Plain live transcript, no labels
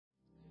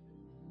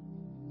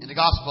the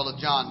Gospel of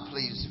John,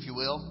 please, if you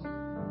will.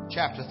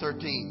 Chapter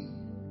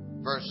 13,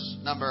 verse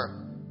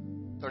number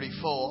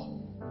 34.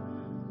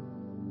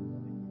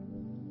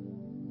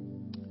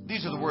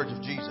 These are the words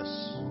of Jesus.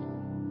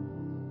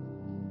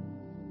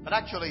 But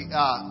actually,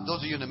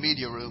 those of you in the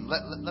media room,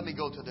 let me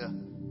go to the...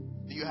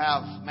 Do you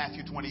have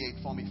Matthew 28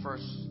 for me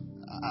first?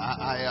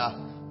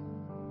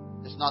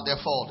 It's not their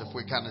fault if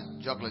we're kind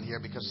of juggling here,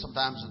 because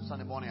sometimes on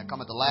Sunday morning I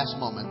come at the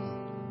last moment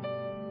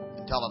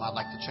and tell them I'd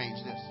like to change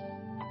this.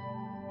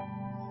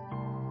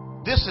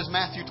 This is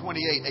Matthew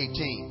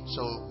 28:18.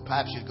 So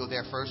perhaps you'd go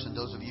there first, and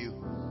those of you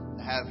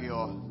that have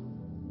your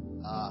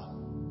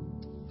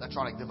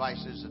electronic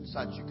devices and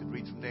such, you could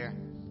read from there.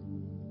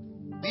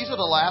 These are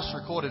the last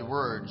recorded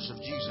words of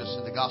Jesus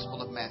in the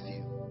Gospel of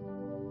Matthew.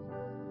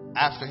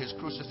 After his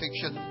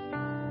crucifixion,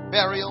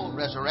 burial,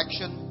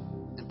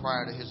 resurrection, and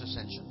prior to his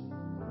ascension.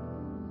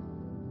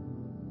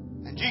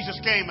 And Jesus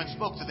came and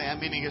spoke to them,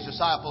 meaning his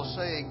disciples,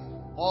 saying,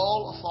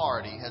 all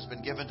authority has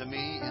been given to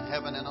me in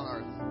heaven and on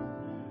earth.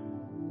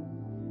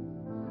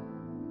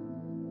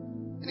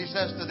 And he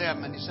says to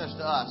them, and he says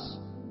to us,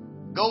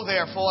 go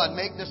therefore and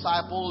make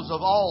disciples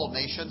of all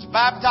nations,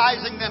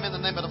 baptizing them in the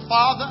name of the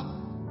Father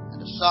and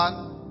the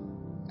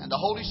Son and the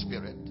Holy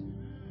Spirit,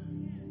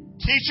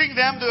 teaching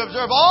them to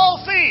observe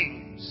all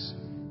things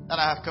that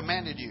I have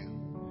commanded you.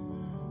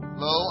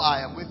 Lo,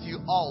 I am with you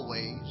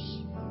always,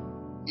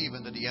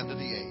 even to the end of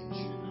the age.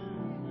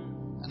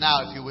 And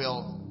now, if you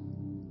will,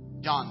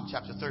 John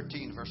chapter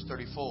 13, verse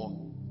 34.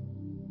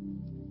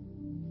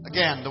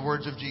 Again, the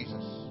words of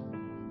Jesus.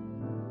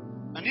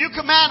 A new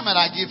commandment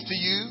I give to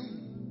you,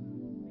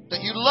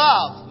 that you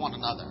love one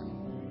another.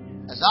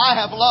 As I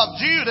have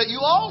loved you, that you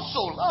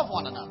also love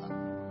one another.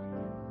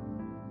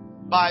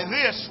 By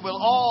this will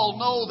all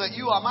know that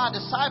you are my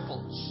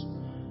disciples,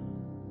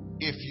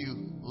 if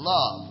you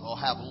love or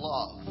have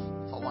love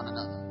for one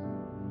another.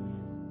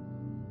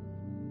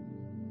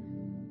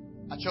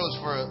 I chose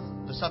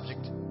for the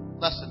subject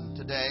lesson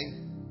today,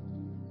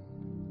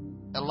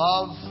 a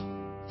love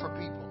for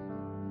people.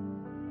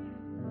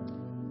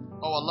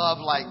 Oh, a love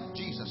like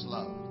Jesus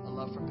loved. A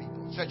love for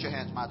people. Stretch your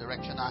hands my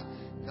direction. I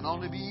can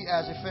only be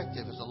as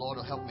effective as the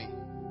Lord will help me.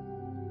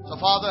 So,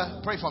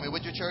 Father, pray for me.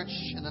 Would you, church?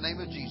 In the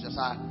name of Jesus,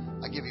 I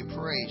give you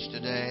praise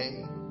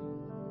today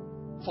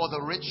for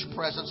the rich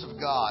presence of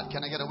God.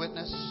 Can I get a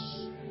witness?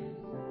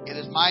 It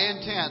is my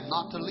intent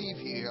not to leave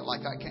here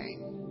like I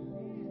came.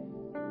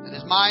 It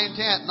is my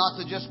intent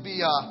not to just be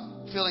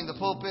filling the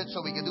pulpit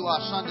so we can do our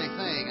Sunday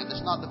thing. And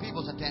it's not the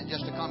people's intent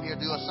just to come here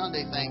and do a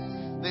Sunday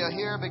thing. They are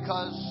here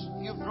because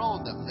you've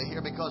drawn them. They're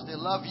here because they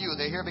love you.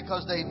 They're here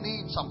because they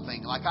need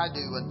something like I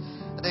do.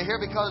 And they're here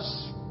because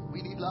we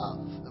need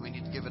love and we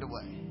need to give it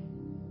away.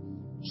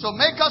 So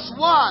make us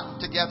one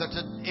together,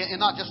 and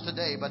not just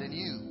today, but in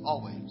you,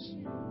 always.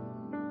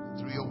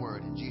 Through your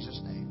word, in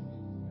Jesus' name.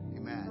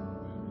 Amen.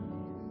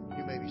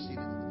 You may be seated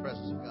in the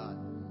presence of God.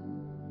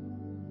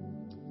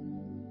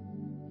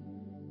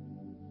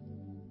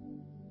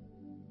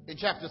 In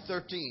chapter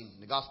 13,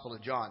 the Gospel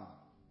of John,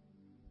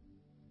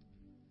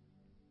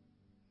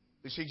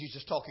 we see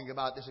Jesus talking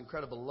about this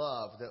incredible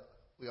love that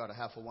we ought to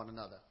have for one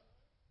another.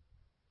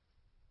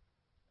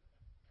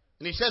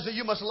 And he says that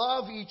you must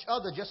love each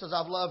other just as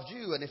I've loved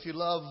you. And if you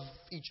love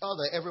each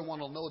other, everyone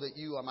will know that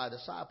you are my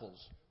disciples.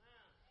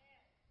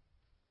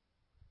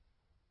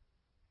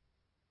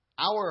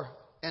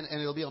 And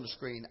it'll be on the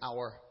screen,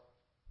 our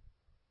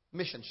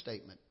mission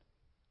statement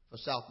for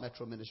South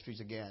Metro Ministries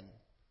again.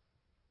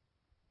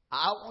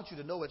 I want you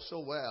to know it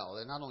so well,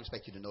 and I don't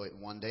expect you to know it in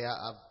one day.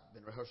 I've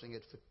been rehearsing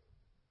it for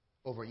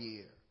over a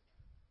year.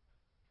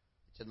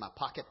 It's in my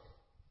pocket.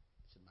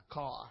 It's in my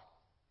car.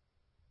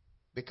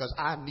 Because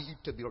I need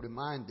to be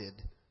reminded,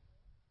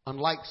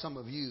 unlike some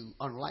of you,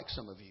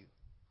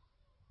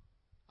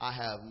 I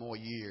have more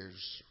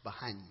years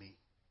behind me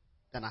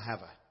than I have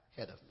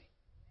ahead of me.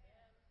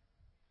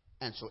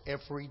 And so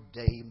every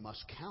day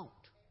must count.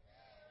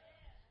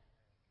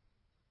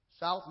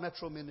 South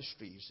Metro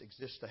Ministries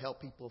exists to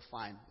help people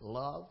find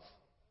love,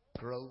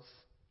 growth,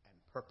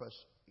 and purpose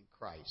in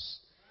Christ.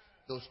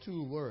 Those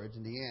two words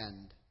in the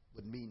end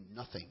would mean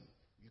nothing.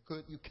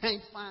 You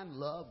can't find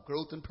love,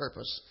 growth, and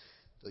purpose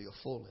to your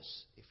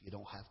fullness if you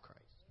don't have Christ.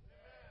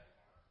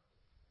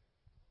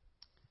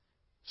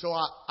 So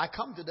I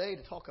come today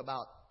to talk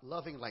about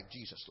loving like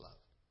Jesus loved.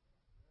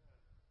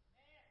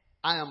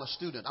 I am a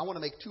student. I want to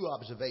make two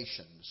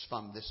observations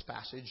from this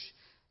passage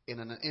in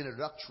an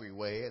introductory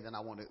way, and then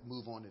I want to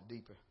move on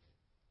deeper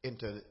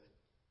into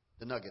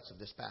the nuggets of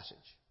this passage.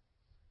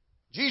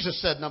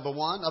 Jesus said, number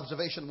one,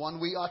 observation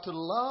one, we are to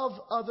love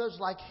others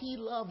like He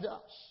loved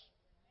us.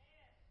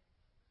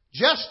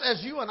 Just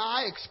as you and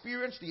I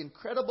experience the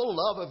incredible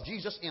love of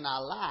Jesus in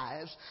our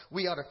lives,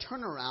 we are to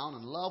turn around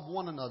and love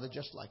one another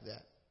just like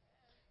that.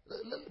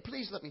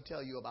 Please let me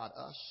tell you about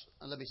us,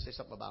 and let me say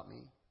something about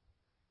me.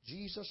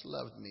 Jesus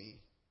loved me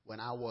when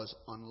I was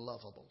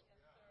unlovable.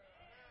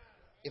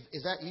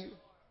 Is that you?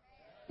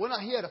 We're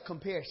not here to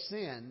compare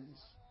sins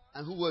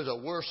and who was a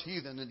worse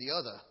heathen than the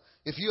other.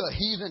 If you're a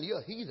heathen, you're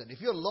a heathen. If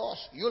you're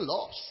lost, you're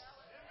lost.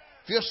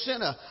 If you're a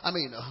sinner, I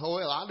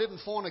didn't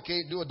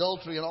fornicate, do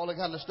adultery and all that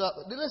kind of stuff.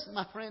 But listen,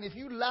 my friend, if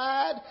you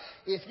lied,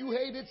 if you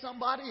hated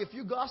somebody, if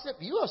you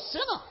gossiped, you're a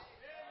sinner.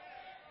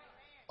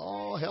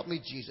 Oh, help me,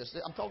 Jesus.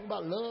 I'm talking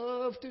about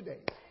love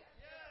today.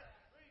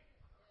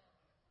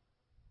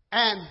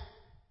 And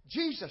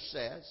Jesus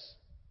says,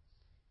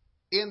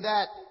 in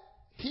that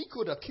he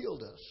could have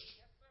killed us.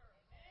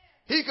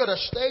 He could have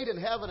stayed in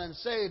heaven and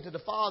said to the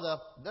Father,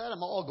 let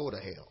them all go to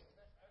hell.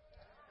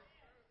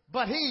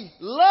 But he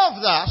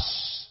loved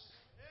us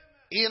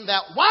in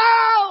that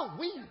while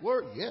we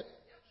were yet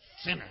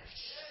sinners,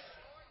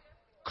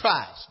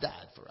 Christ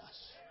died for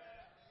us.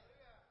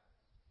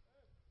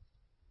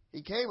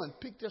 He came and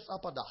picked us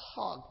up at the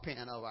hog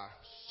pen of our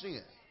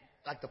sin,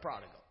 like the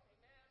prodigal,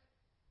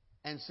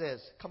 and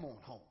says, come on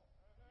home.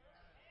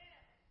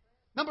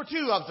 Number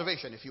 2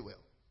 observation, if you will.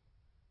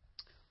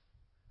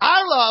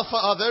 Our love for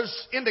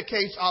others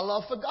indicates our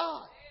love for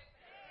God.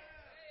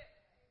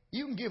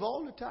 You can give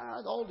all the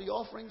tithes, all the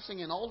offerings, sing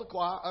in all the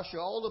choir, usher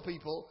all the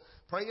people,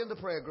 pray in the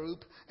prayer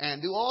group,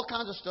 and do all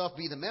kinds of stuff,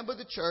 be the member of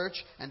the church,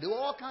 and do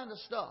all kinds of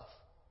stuff.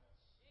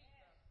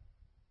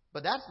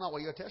 But that's not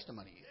what your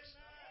testimony is.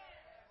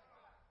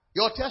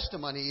 Your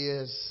testimony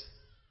is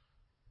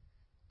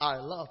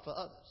our love for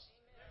others.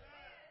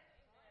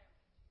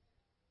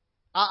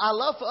 Our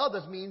love for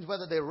others means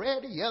whether they're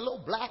red,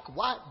 yellow, black,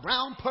 white,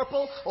 brown,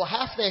 purple, or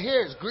half their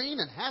hair is green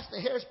and half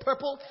their hair is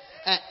purple,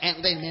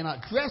 and they may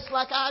not dress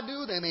like I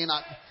do. They may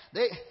not.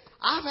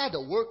 I've had to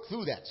work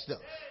through that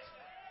stuff.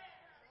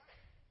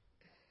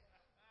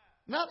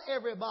 Not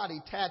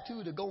everybody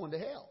tattooed to go into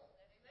hell.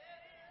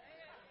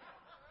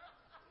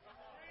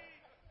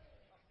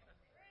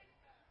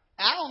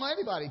 I don't know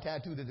anybody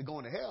tattooed to go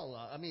into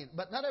hell.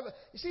 But not everybody.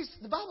 You see,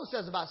 the Bible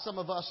says about some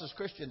of us as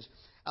Christians,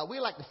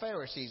 we're like the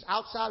Pharisees.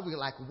 Outside, we're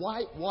like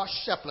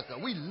whitewashed sepulcher.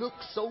 We look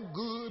so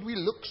good. We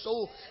look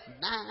so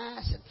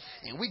nice.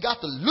 And we got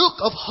the look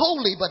of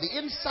holy, but the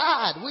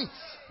inside,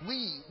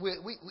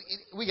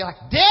 we got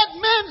like dead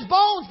men's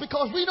bones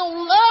because we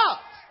don't love.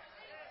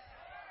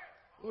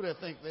 Who do they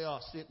think they are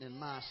sitting in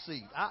my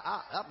seat?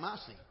 Up my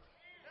seat.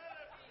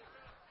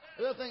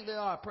 Who do they think they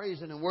are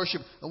praising and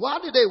worship? And why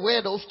did they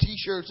wear those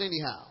T-shirts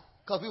anyhow?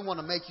 Because we want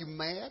to make you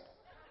mad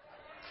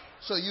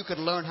so you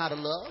can learn how to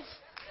love.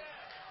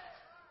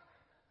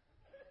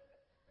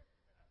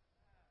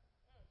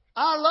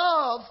 Our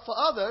love for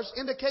others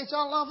indicates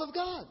our love of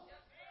God.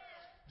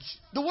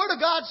 The Word of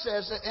God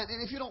says,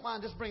 and if you don't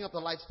mind, just bring up the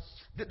lights.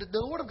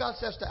 The Word of God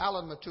says to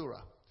Alan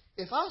Matura,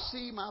 if I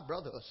see my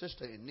brother or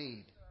sister in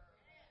need,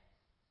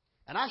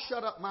 and I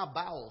shut up my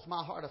bowels,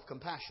 my heart of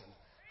compassion,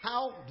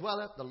 how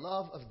dwelleth the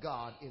love of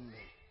God in me?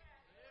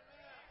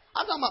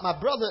 I'm talking about my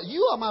brother.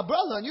 You are my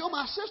brother and you are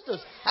my sisters.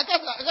 I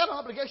got an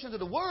obligation to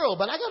the world,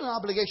 but I got an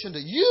obligation to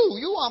you.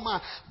 You are my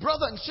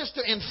brother and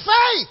sister in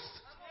faith.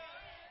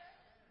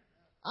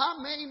 I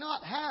may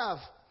not have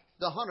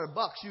the $100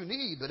 you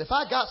need, but if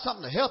I got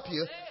something to help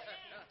you,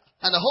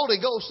 and the Holy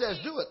Ghost says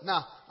do it.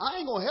 Now, I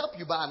ain't going to help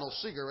you buy no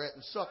cigarette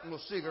and suck no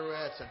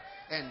cigarettes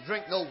and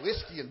drink no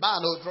whiskey and buy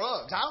no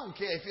drugs. I don't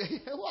care if you...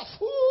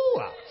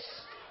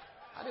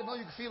 I didn't know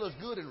you could feel as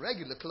good in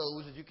regular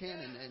clothes as you can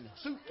in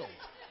suit clothes.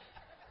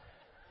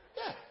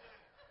 Yeah.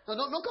 No,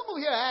 don't come over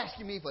here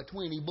asking me for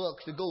 $20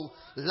 to go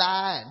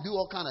lie and do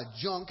all kind of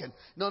junk. And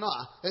no.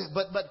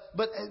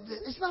 But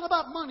it's not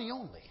about money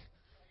only.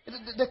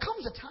 There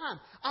comes a time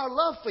our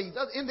love for each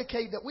other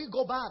indicate that we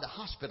go by the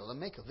hospital and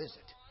make a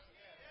visit.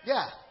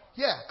 Yeah,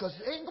 because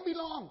it ain't going to be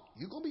long.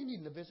 You're going to be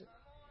needing a visit.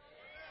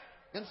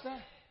 You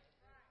understand?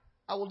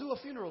 I will do a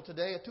funeral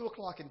today at 2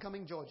 o'clock in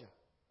Cumming, Georgia,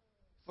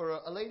 for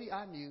a lady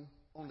I knew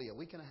only a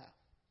week and a half.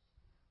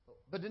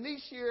 But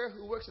Denise here,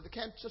 who works at the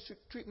Cancer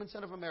Treatment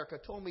Center of America,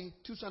 told me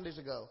 2 Sundays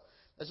ago,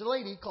 there's a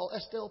lady called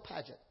Estelle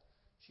Paget.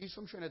 She's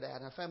from Trinidad,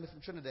 and her family's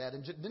from Trinidad.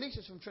 And Denise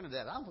is from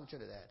Trinidad. I'm from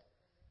Trinidad.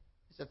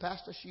 He said,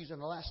 Pastor, she's in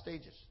the last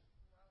stages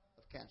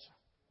of cancer.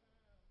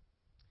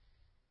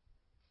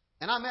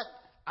 And I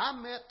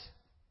met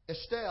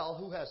Estelle,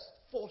 who has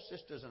 4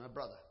 sisters and a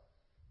brother,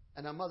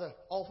 and her mother,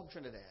 all from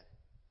Trinidad.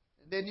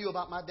 They knew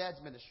about my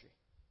dad's ministry.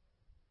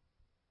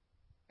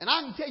 And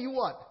I can tell you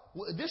what,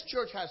 this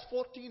church has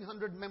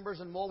 1,400 members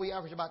and more. We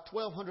average about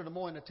 1,200 or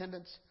more in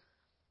attendance.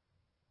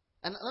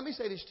 And let me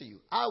say this to you.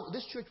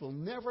 This church will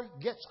never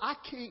get... I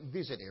can't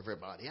visit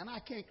everybody, and I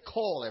can't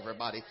call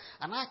everybody,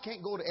 and I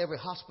can't go to every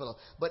hospital.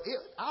 But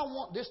I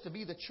want this to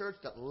be the church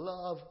that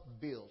love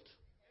built.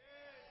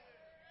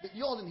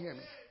 You all didn't hear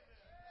me.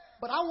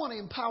 But I want to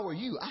empower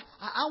you.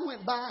 I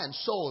went by and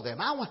saw them.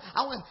 I went,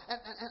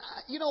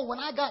 and when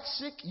I got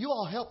sick, you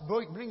all helped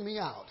bring me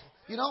out.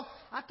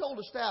 I told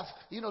the staff,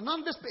 none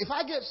of this. If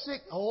I get sick,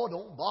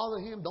 don't bother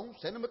him. Don't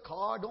send him a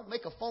card. Don't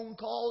make a phone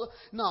call.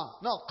 No,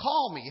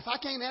 call me. If I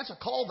can't answer,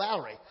 call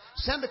Valerie.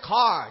 Send a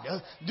card.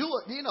 Do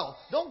it.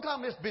 Don't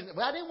come this business.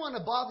 But I didn't want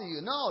to bother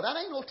you. No, that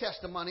ain't no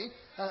testimony.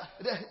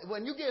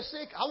 When you get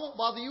sick, I won't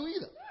bother you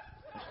either.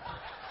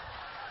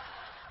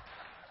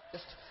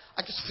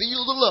 I just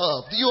feel the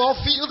love. Do you all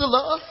feel the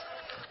love?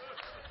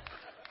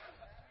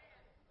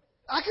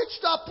 I could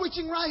stop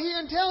preaching right here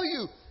and tell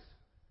you.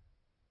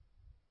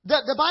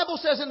 The Bible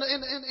says in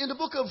the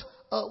book of,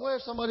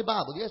 where's somebody's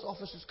Bible? Yes,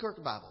 Officer's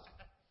Kirk Bible.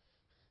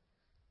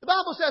 The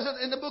Bible says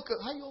in the book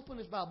of, how you open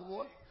this Bible,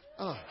 boy?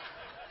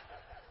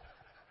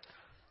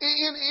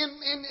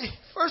 In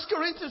 1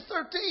 Corinthians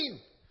 13,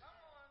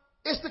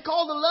 it's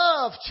called the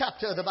love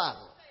chapter of the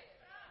Bible.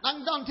 I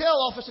can done tell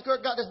Officer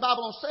Kirk got this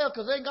Bible on sale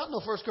because they ain't got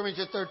no 1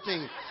 Corinthians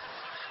 13.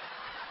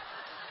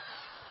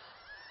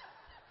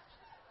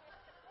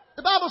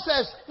 The Bible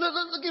says,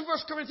 look in 1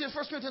 Corinthians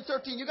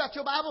 13. You got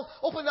your Bible?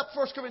 Open up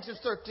 1 Corinthians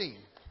 13.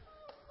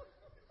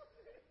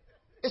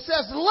 It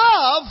says,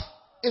 love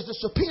is the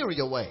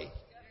superior way.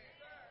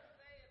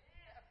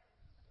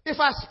 If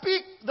I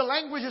speak the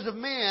languages of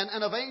men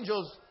and of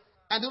angels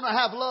and do not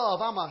have love,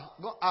 I'm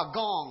a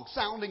gong,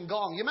 sounding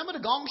gong. You remember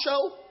the Gong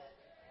Show?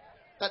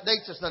 That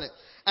dates us, doesn't it?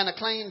 And a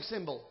clanging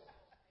cymbal.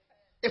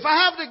 If I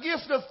have the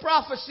gift of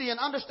prophecy and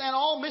understand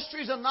all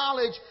mysteries of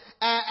knowledge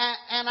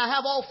and I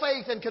have all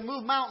faith and can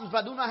move mountains,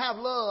 but I do not have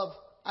love,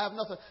 I have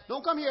nothing.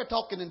 Don't come here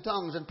talking in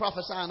tongues and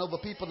prophesying over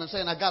people and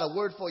saying, I got a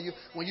word for you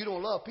when you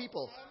don't love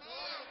people.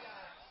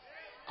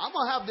 I'm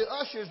going to have the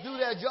ushers do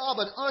their job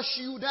and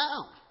usher you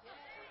down.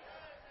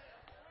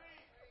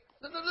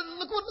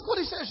 Look what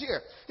he says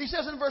here. He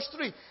says in verse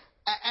 3,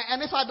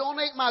 and if I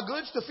donate my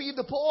goods to feed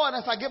the poor, and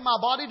if I give my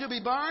body to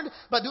be burned,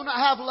 but do not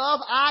have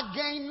love, I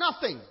gain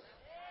nothing.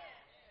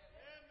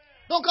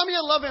 Don't come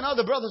here loving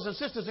other brothers and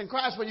sisters in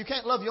Christ when you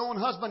can't love your own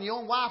husband, your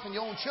own wife, and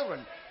your own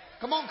children.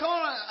 Come on.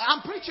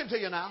 I'm preaching to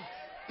you now.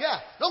 Yeah.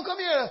 Don't come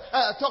here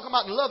talking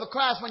about the love of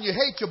Christ when you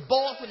hate your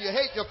boss, when you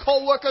hate your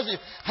co-workers, and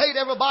you hate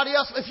everybody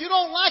else. If you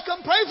don't like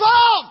them, pray for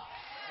them.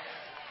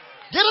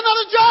 Get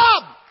another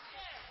job.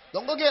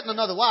 Don't go getting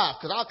another wife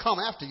because I'll come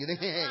after you.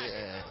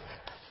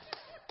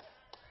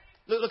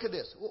 Look at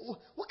this.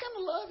 What kind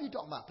of love are you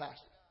talking about,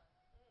 Pastor?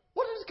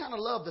 What is the kind of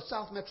love that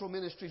South Metro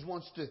Ministries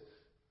wants to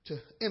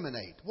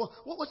emanate?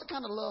 What's the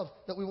kind of love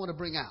that we want to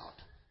bring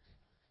out?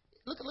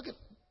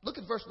 Look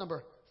at verse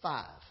number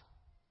 5.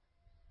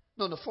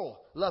 No, 4.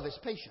 Love is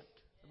patient.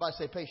 Everybody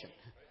say patient.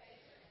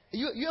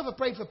 You ever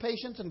prayed for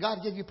patience and God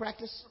give you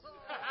practice?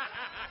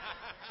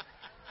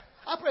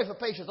 I pray for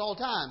patience all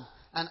the time,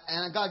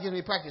 and God gives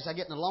me practice. I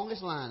get in the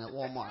longest line at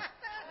Walmart.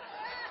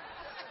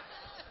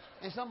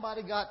 And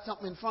somebody got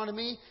something in front of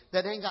me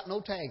that ain't got no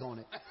tag on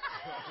it.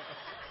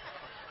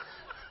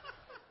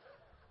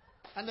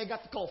 And they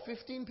got to call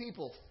 15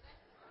 people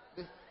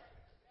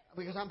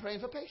because I'm praying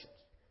for patience.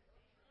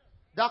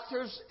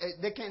 Doctors,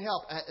 they can't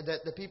help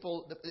the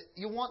people.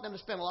 You want them to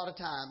spend a lot of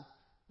time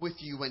with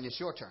you when it's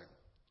your turn.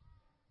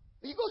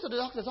 You go to the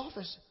doctor's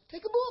office,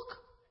 take a book.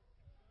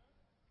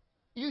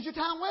 Use your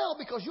time well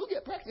because you'll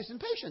get practice in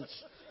patience.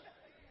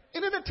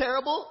 Isn't it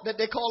terrible that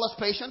they call us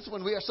patients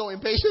when we are so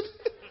impatient?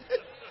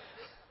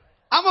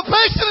 I'm a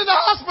patient in the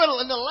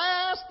hospital, and the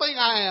last thing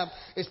I am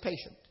is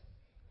patient.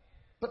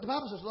 But the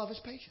Bible says love is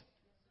patient.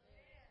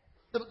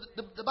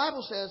 The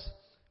Bible says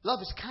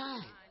love is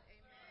kind.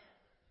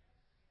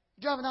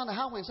 Driving down the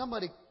highway and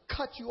somebody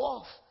cuts you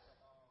off.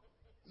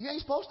 You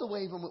ain't supposed to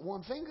wave them with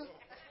one finger.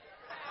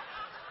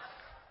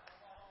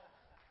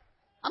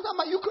 I'm talking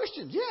about you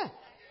Christians.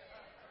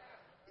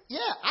 Yeah,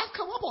 I've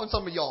come up on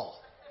some of y'all.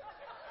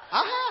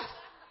 I have.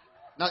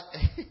 Now,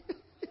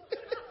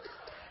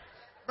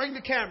 bring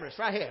the cameras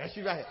right here. That's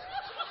you right here.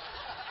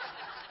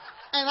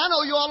 And I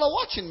know you all are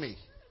watching me.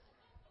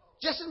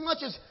 Just as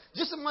much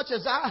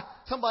as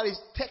somebody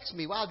texted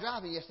me while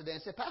driving yesterday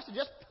and said, Pastor,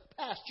 just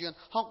passed you and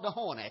honked the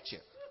horn at you.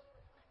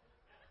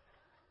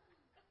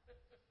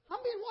 I'm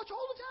being watched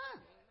all the time.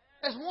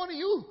 There's one of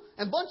you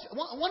and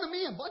one of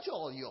me and a bunch of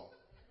all y'all.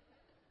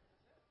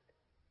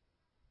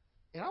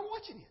 And I'm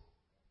watching you.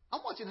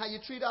 I'm watching how you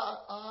treat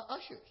our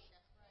ushers.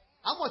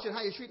 I'm watching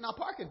how you're treating our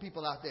parking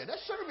people out there. They're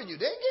serving you.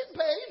 They ain't getting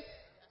paid.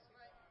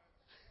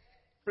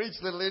 Preach,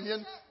 little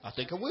Indian. I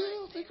think I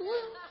will.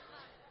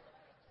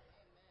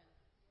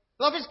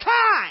 Love is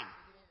kind.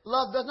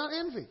 Love does not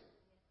envy.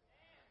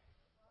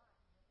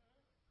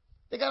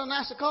 They got a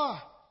nicer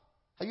car.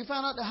 Have you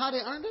found out how they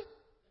earned it?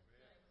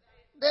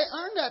 They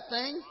earned that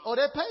thing, or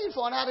they're paying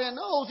for it out of their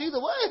nose. Either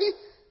way,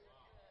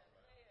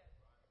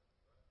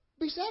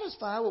 be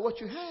satisfied with what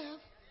you have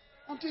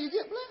until you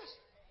get blessed.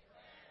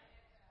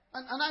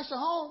 A nicer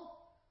home.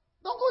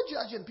 Don't go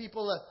judging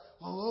people.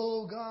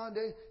 Oh God,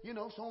 they,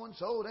 so and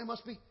so, they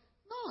must be.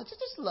 No, it's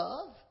just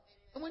love.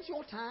 And when it's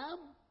your time.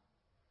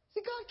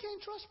 See, God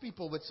can't trust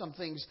people with some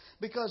things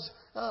because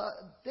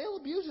they'll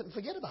abuse it and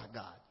forget about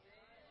God.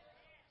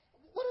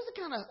 What is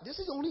the kind of, this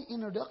is only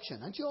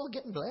introduction. Aren't you all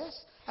getting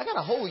blessed? I got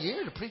a whole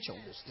year to preach on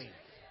this thing.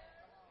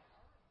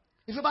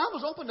 If your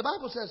Bible's open, the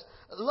Bible says,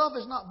 love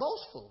is not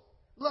boastful.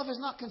 Love is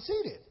not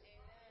conceited.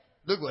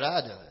 Look what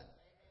I done.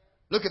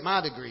 Look at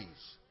my degrees.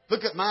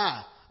 Look at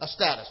my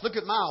status. Look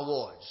at my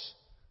awards.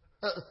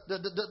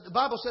 The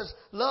Bible says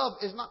love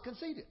is not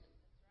conceited.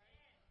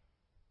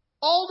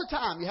 All the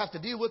time you have to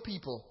deal with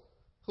people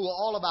who are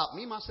all about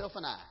me, myself,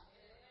 and I.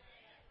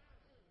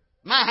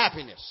 My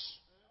happiness.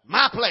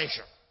 My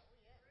pleasure.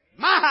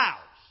 My house.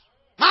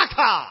 My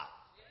car.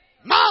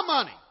 My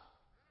money.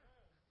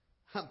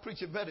 I'm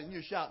preaching better than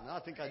you shouting. I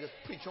think I just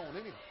preach on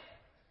anyway.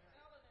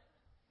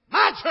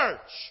 my church.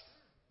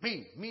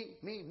 Me.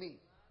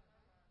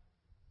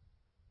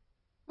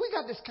 We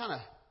got this kind of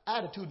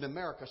attitude in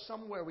America.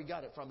 Somewhere we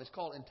got it from. It's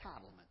called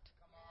entitlement.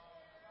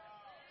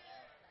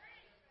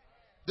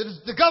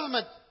 The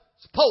government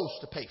is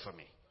supposed to pay for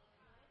me.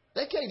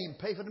 They can't even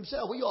pay for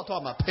themselves. What are you all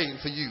talking about paying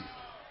for you?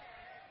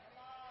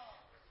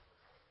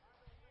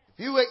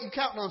 If you're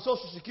counting on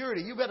Social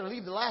Security, you better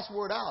leave the last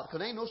word out, because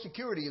there ain't no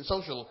security in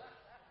social.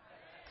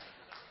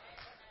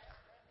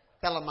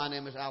 Tell them my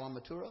name is Alan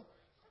Matura,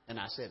 and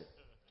I said it.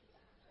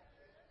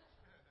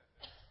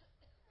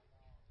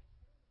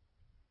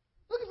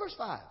 Look at verse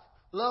 5.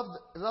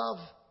 Love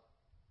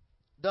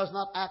does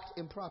not act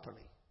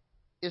improperly,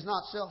 is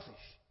not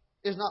selfish,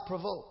 is not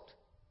provoked,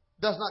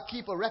 does not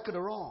keep a record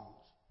of wrongs.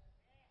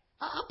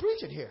 I'm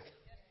preaching here.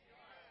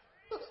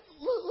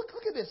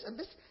 Look at this. And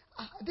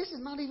this is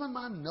not even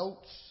my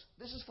notes.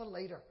 This is for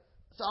later.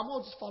 So I'm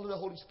going to just follow the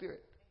Holy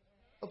Spirit.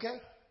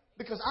 Okay?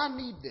 Because I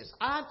need this.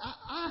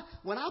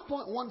 When I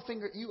point one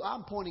finger at you,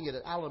 I'm pointing it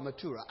at Alan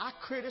Matura. I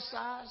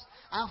criticize.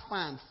 I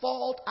find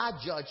fault. I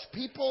judge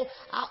people.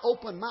 I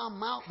open my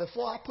mouth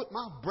before I put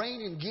my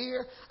brain in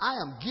gear. I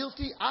am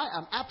guilty. I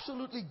am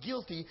absolutely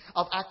guilty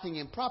of acting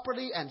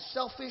improperly and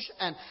selfish,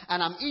 and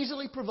I'm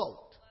easily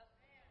provoked.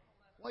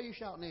 Why are you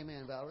shouting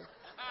amen, Valerie?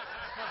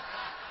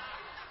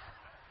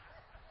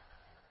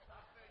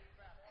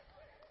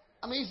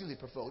 I'm easily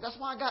provoked. That's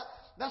why I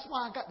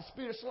got the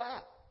spirit of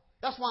slap.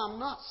 That's why I'm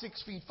not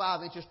 6 feet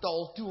 5 inches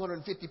tall,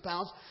 250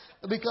 pounds,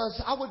 because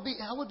I would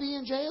be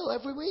in jail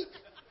every week.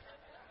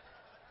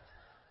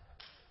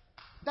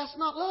 That's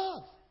not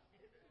love.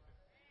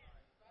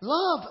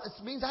 Love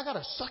means I got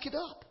to suck it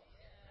up.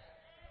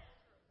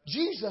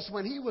 Jesus,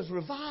 when he was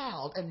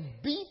reviled and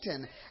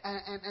beaten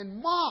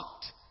and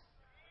mocked,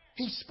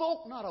 he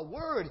spoke not a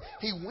word.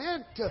 He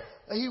went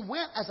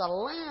as a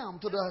lamb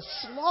to the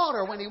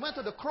slaughter. When he went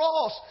to the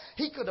cross,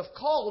 he could have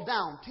called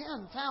down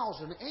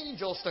 10,000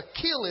 angels to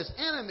kill his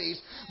enemies,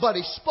 but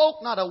he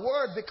spoke not a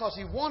word because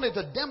he wanted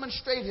to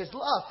demonstrate his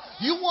love.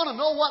 You want to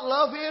know what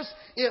love is?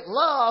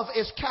 Love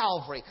is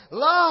Calvary.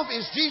 Love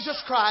is Jesus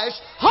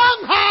Christ,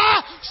 hung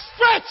high,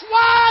 stretched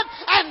wide,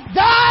 and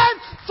died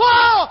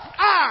for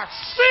our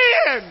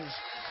sins.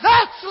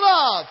 That's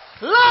love.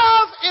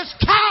 Love is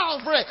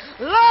Calvary.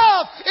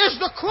 Love is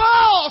the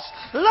cross.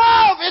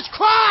 Love is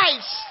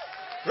Christ.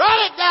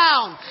 Write it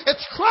down.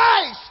 It's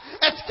Christ.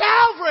 It's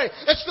Calvary.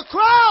 It's the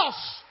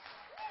cross.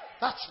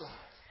 That's love.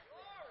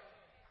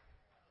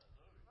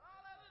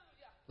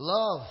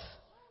 Love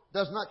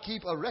does not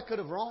keep a record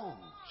of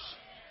wrongs.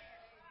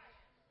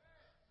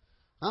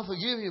 I'll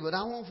forgive you, but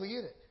I won't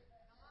forget it.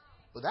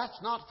 But that's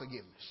not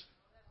forgiveness.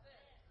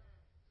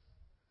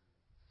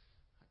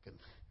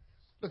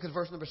 Look at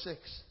verse number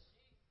 6.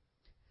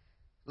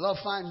 Love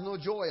finds no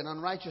joy in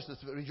unrighteousness,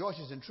 but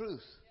rejoices in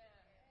truth.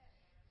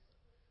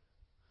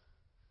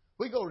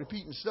 We go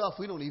repeating stuff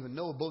we don't even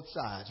know both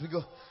sides. We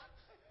go,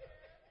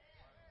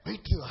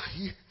 wait till I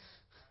hear.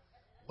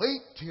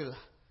 Wait till.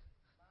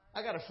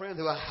 I got a friend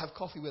who I have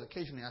coffee with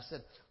occasionally. I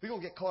said, we're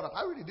going to get caught up.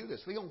 I really do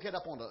this. We're going to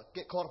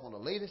get caught up on the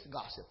latest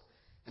gossip.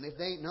 And if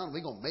there ain't none,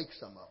 we're going to make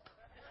some up.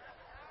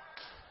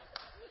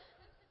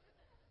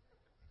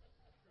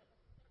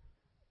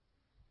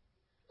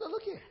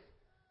 Look here.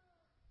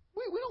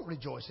 We don't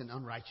rejoice in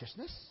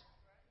unrighteousness.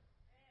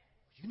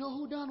 You know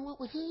who done what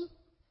with who?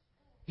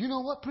 You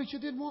know what preacher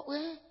did what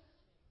with?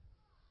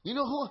 You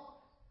know who?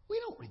 We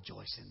don't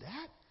rejoice in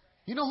that.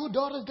 You know who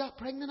daughters got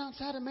pregnant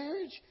outside of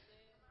marriage?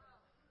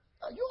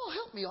 You all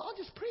help me. I'll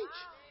just preach.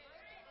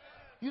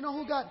 You know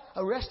who got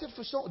arrested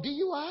for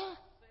DUI?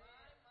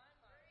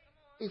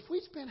 If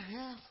we spend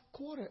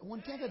quarter,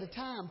 1/10 of the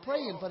time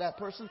praying for that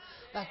person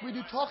like we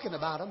do talking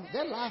about them,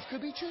 their life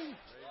could be changed.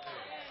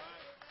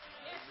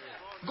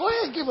 Go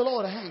ahead and give the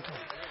Lord a hand clap.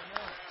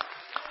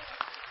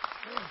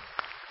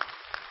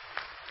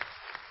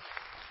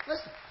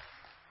 Listen.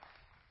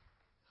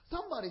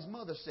 Somebody's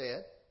mother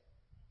said,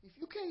 if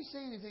you can't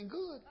say anything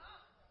good,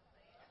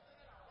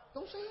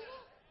 don't say it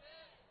all.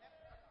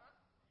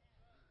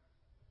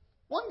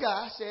 One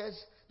guy says,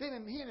 he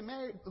and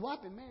the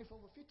wife been married for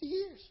over 50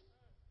 years.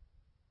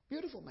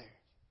 Beautiful marriage.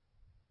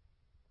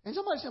 And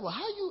somebody said, well,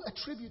 how do you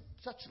attribute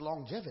such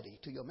longevity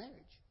to your marriage?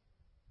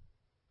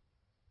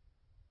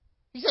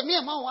 He said, me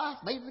and my wife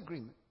made an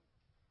agreement.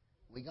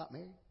 We got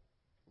married.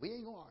 We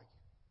ain't going to argue.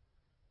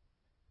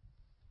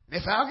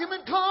 And if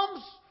argument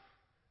comes,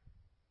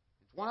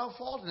 it's one of our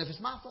fault. And if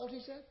it's my fault, he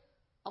said,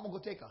 I'm going to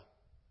go take a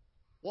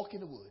walk in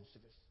the woods.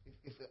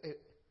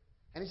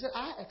 And he said,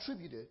 I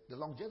attributed the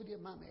longevity of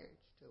my marriage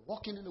to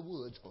walking in the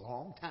woods a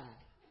long time,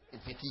 in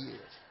 50 years.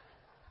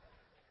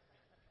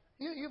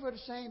 You ever heard the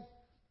saying,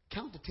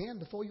 count to 10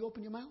 before you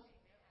open your mouth?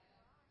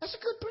 That's a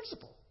good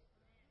principle.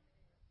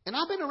 And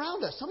I've been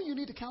around us. Some of you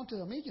need to count to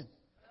 1,000,000.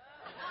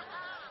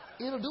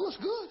 It'll do us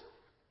good.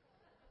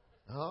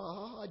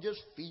 Oh, I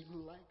just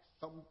feel like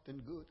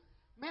something good.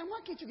 Man,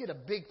 why can't you get a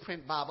big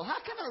print Bible?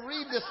 How can I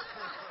read this?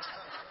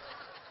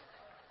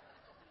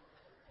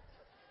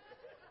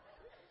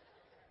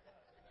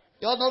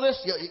 Y'all know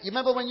this? You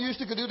remember when you used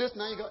to do this?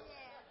 Now you go.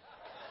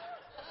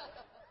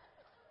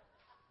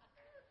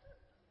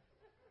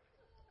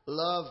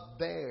 Love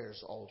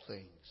bears all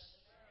things.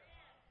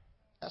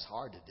 That's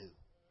hard to do.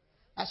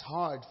 That's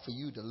hard for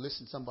you to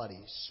listen to somebody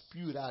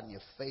spew it out in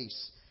your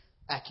face,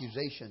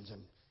 accusations,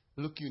 and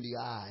look you in the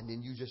eye, and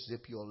then you just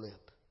zip your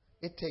lip.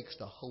 It takes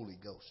the Holy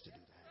Ghost to do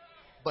that.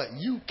 But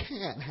you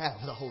can't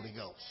have the Holy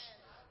Ghost.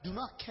 Do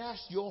not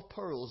cast your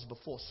pearls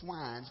before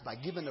swines by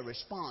giving a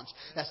response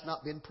that's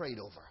not been prayed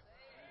over.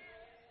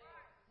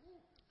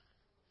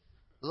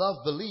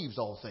 Love believes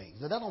all things.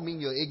 Now, that don't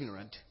mean you're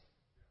ignorant.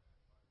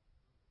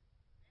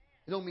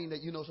 It don't mean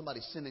that you know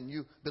somebody's sinning,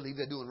 you believe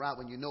they're doing right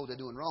when you know they're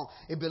doing wrong.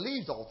 It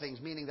believes all things,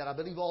 meaning that I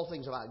believe all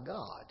things about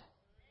God.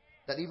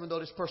 That even though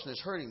this person is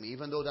hurting me,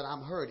 even though that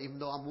I'm hurt, even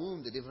though I'm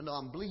wounded, even though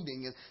I'm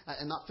bleeding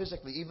and not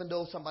physically, even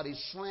though somebody's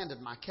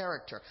slandered my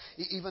character,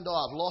 even though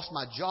I've lost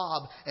my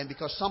job and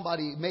because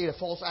somebody made a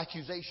false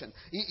accusation,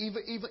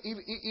 even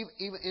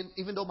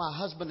though my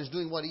husband is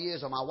doing what he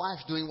is or my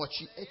wife's doing what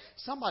she...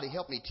 Somebody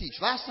help me teach.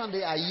 Last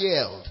Sunday I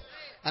yelled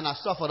and I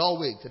suffered all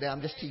week. Today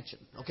I'm just teaching.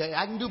 Okay,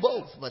 I can do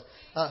both. But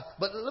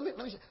let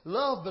me say,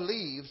 love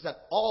believes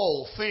that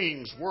all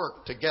things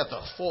work together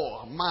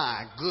for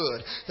my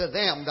good to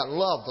them that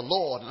love the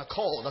Lord and are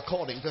called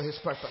according to His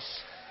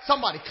purpose.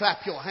 Somebody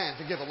clap your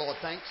hands and give the Lord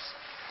thanks.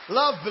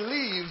 Love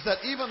believes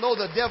that even though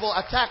the devil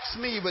attacks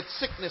me with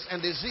sickness and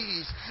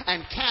disease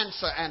and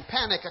cancer and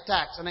panic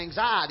attacks and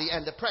anxiety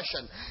and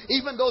depression,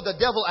 even though the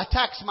devil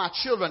attacks my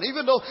children,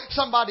 even though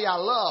somebody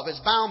I love is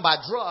bound by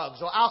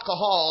drugs or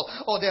alcohol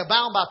or they're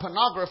bound by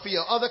pornography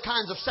or other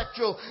kinds of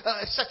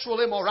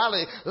sexual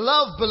immorality,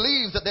 love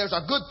believes that there's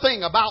a good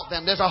thing about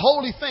them. There's a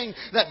holy thing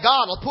that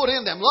God will put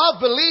in them.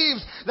 Love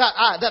believes that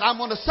I'm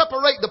going to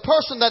separate the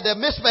person that they're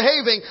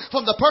misbehaving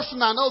from the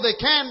person I know they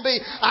can be,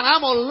 and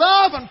I'm going to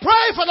love and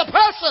pray for the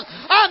person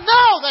I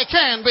know they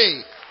can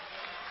be.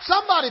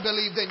 Somebody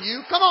believed in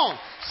you. Come on.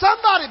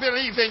 Somebody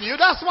believed in you.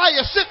 That's why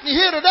you're sitting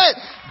here today.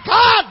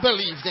 God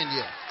believed in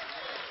you.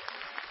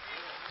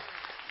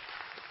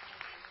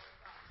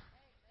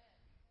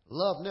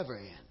 Love never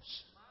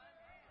ends.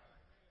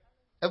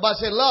 Everybody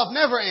say, love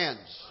never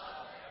ends.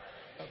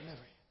 Love never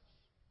ends.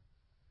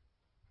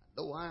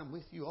 Though I am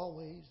with you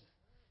always,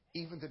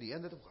 even to the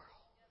end of the world.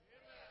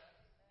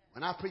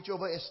 When I preach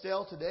over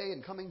Estelle today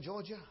in Cumming,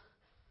 Georgia,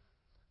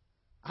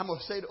 I'm going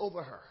to say it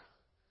over her.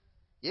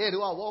 Yea,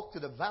 do I walk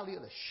through the valley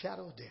of the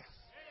shadow of death,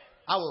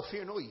 I will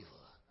fear no evil.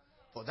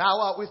 For thou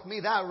art with me,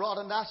 thy rod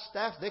and thy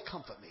staff, they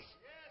comfort me.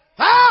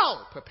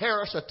 Thou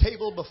preparest a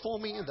table before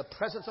me in the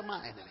presence of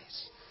my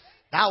enemies.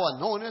 Thou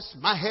anointest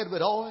my head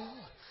with oil.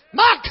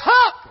 My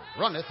cup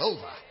runneth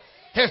over.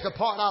 Here's the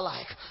part I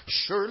like.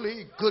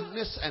 Surely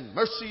goodness and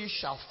mercy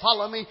shall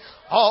follow me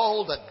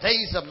all the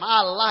days of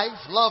my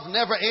life. Love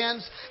never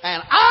ends.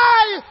 And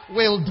I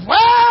will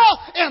dwell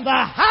in the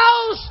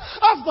house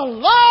of the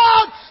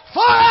Lord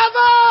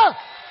forever.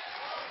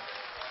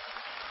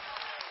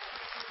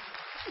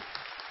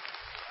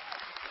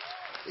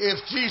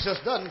 If Jesus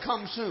doesn't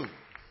come soon,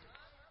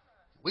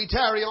 we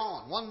tarry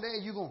on. One day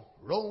you're going to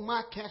roll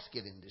my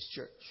casket in this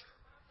church.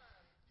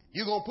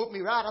 You're going to put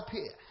me right up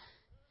here.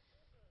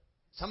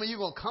 Some of you are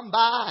going to come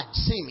by and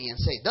see me and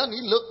say, doesn't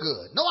he look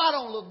good? No, I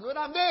don't look good.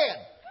 I'm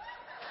dead.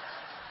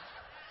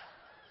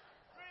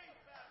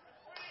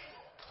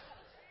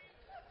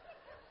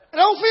 I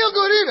don't feel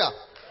good either.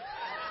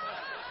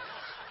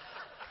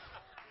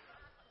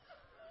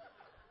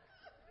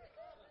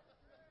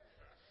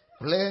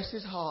 Bless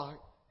his heart.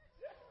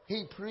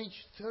 He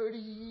preached 30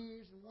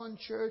 years in one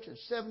church and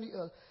 70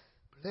 others.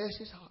 Bless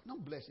his heart.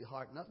 Don't bless his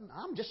heart nothing.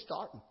 I'm just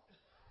starting.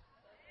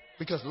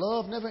 Because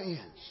love never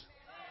ends.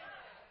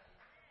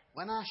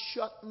 When I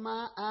shut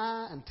my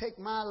eye and take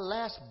my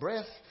last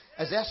breath,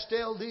 as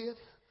Estelle did,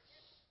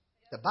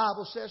 the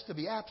Bible says to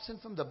be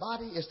absent from the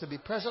body is to be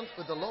present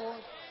with the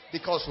Lord,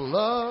 because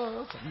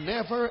love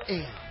never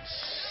ends.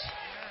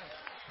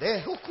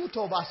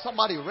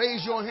 Somebody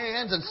raise your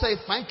hands and say,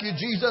 thank you,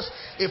 Jesus,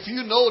 if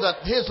you know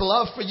that his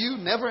love for you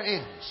never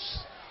ends.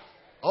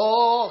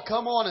 Oh,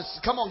 come on,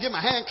 give me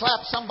a hand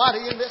clap,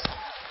 somebody in this.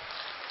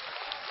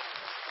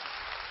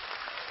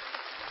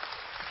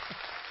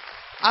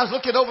 I was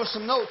looking over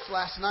some notes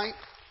last night,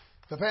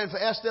 preparing for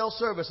Estelle's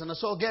service, and I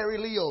saw Gary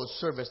Leo's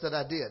service that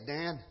I did,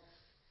 Dan.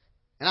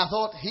 And I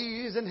thought,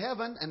 he is in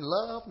heaven and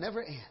love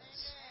never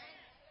ends.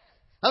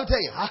 Let me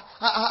tell you,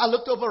 I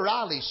looked over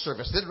Riley's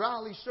service. Did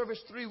Riley's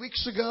service 3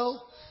 weeks ago,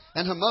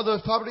 and her mother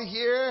was probably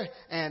here,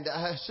 and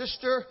her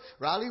sister,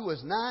 Riley,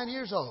 was 9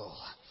 years old.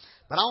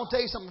 But I want to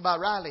tell you something about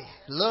Riley.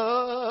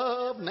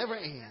 Love never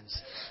ends.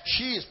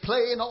 She is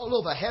playing all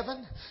over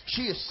heaven.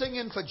 She is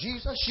singing for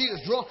Jesus. She is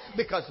drawn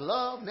because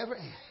love never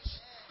ends.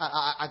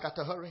 I got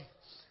to hurry.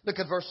 Look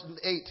at verse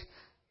 8.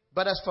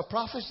 But as for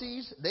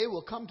prophecies, they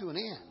will come to an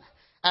end.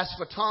 As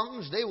for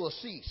tongues, they will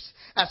cease.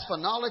 As for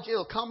knowledge, it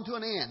will come to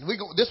an end.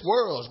 This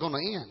world is going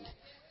to end.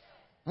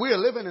 We are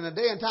living in a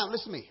day and time.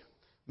 Listen to me.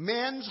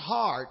 Men's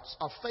hearts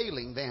are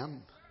failing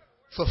them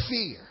for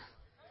fear.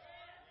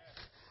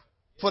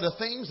 For the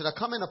things that are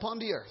coming upon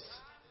the earth.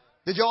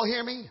 Did y'all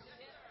hear me?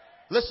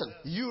 Listen,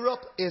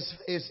 Europe is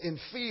in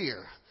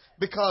fear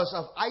because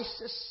of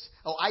ISIS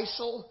or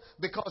ISIL,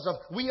 because of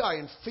we are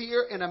in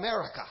fear in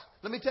America.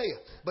 Let me tell you,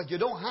 but you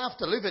don't have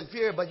to live in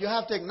fear, but you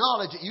have to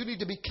acknowledge it. You need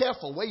to be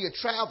careful where you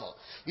travel.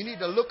 You need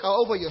to look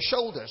over your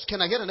shoulders.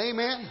 Can I get an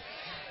amen?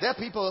 There are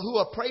people who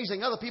are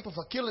praising other people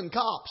for killing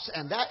cops,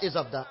 and that is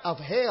of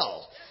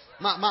hell.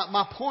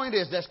 My point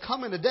is, there's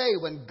coming a day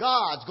when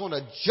God's going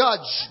to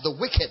judge the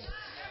wicked.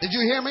 Did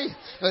you hear me?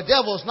 The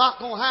devil's not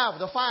going to have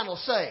the final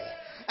say.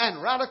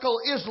 And radical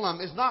Islam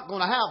is not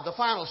going to have the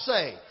final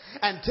say.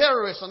 And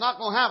terrorists are not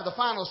going to have the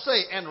final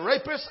say. And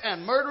rapists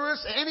and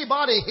murderers,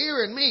 anybody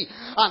hearing me,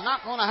 are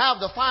not going to have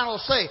the final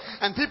say.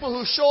 And people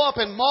who show up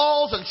in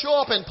malls and show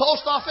up in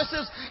post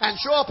offices and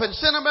show up in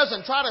cinemas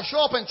and try to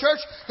show up in church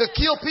to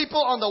kill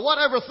people on the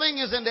whatever thing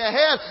is in their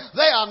head,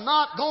 they are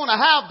not going to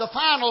have the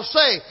final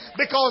say,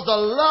 because the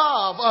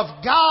love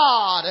of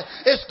God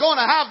is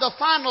going to have the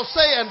final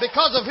say. And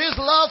because of His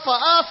love for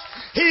us,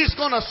 He's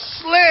going to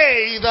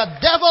slay the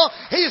devil.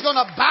 He's going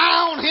to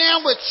bound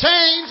him with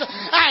chains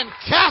and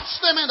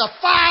cast them in the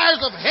fires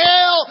of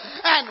hell.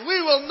 And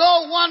we will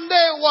know one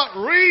day what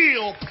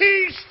real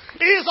peace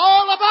is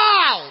all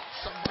about.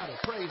 Somebody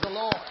praise the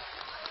Lord.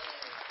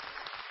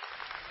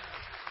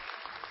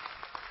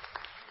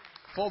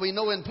 For we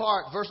know in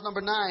part, verse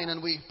number 9,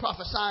 and we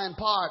prophesy in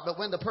part, but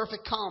when the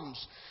perfect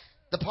comes,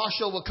 the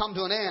partial will come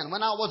to an end.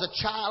 When I was a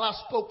child, I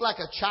spoke like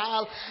a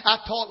child. I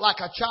taught like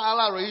a child.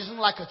 I reasoned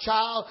like a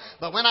child.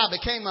 But when I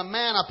became a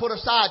man, I put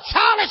aside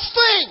childish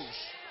things.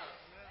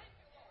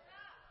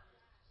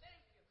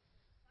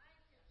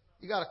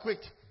 You got to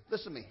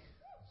listen to me.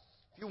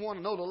 If you want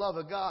to know the love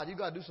of God, you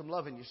got to do some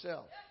loving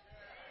yourself.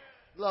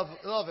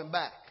 Love Him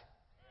back.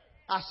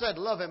 I said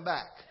love Him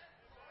back.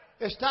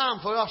 It's time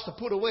for us to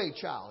put away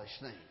childish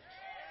things.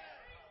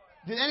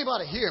 Did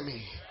anybody hear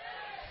me?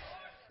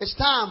 It's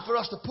time for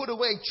us to put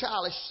away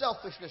childish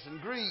selfishness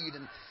and greed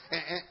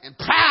and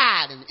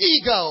pride and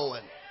ego.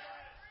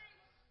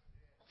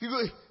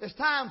 It's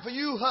time for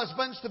you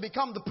husbands to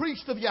become the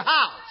priest of your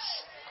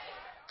house.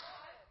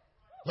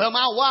 Well,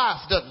 my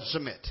wife doesn't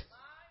submit.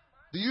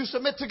 Do you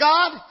submit to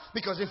God?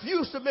 Because if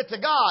you submit to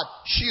God,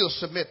 she'll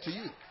submit to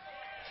you.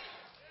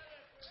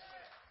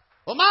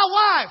 Well, my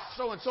wife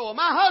so-and-so, or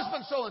my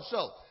husband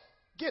so-and-so.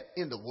 Get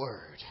in the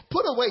Word.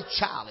 Put away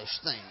childish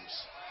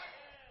things.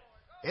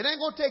 It ain't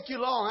going to take you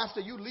long after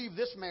you leave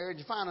this marriage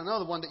and find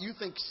another one that you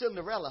think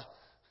Cinderella.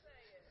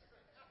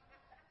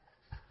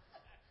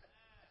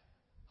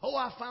 Oh,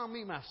 I found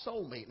me my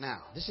soulmate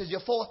now. This is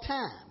your fourth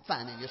time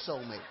finding your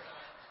soulmate.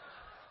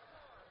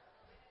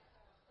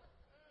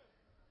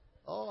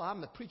 Oh,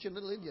 I'm a preaching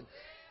little Indian.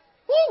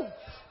 Woo!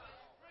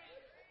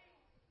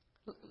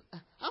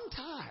 I'm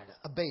tired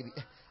of baby.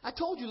 I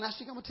told you last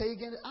week, I'm going to tell you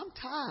again, I'm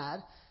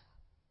tired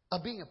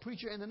of being a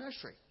preacher in the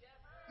nursery.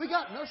 We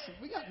got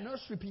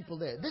nursery people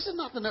there. This is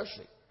not the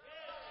nursery.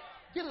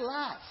 Get a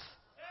life.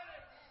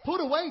 Put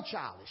away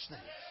childish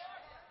things.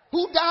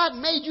 Who died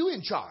and made you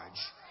in charge?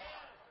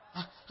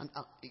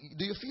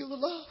 Do you feel the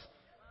love?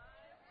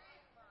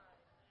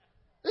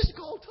 This is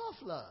called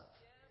tough love.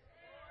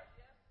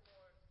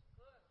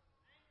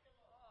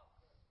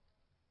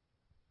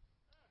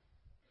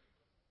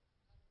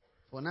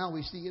 Well, now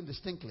we see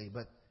indistinctly,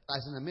 but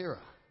as in a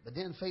mirror. But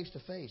then face to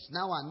face.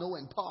 Now I know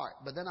in part,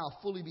 but then I'll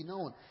fully be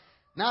known.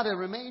 Now there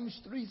remains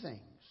three things.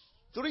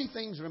 Three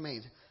things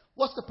remain.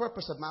 What's the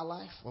purpose of my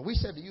life? Well, we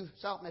said to you,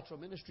 South Metro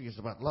Ministry is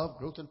about love,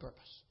 growth, and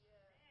purpose.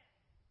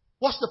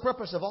 What's the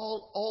purpose of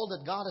all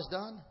that God has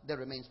done? There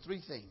remains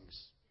three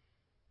things.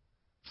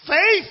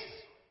 Faith,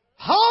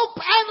 hope,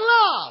 and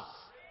love.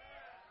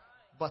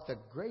 But the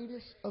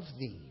greatest of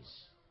these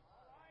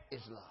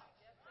is love.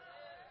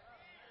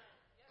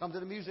 Come to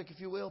the music, if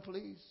you will,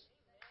 please.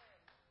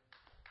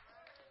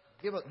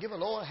 Give a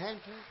Lord a hand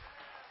clap.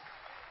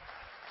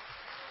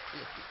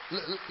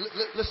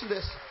 Listen to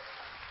this.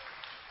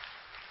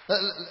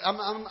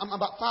 I'm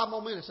about 5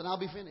 more minutes and I'll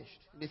be finished.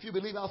 And if you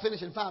believe I'll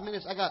finish in 5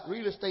 minutes, I got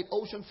real estate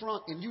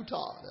oceanfront in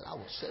Utah that I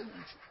will sell you.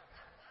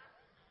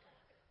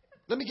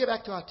 Let me get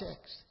back to our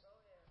text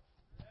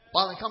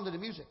while I come to the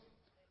music.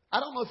 I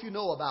don't know if you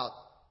know about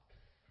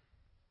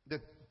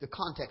the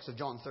context of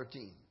John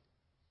 13.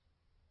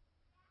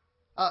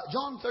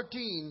 John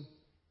 13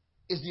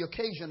 is the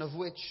occasion of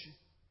which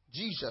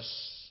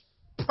Jesus,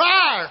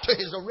 prior to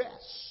His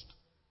arrest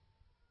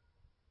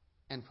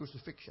and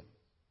crucifixion,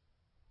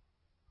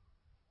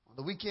 on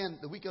the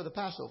week of the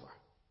Passover,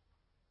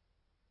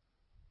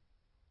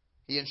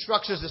 He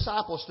instructs His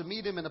disciples to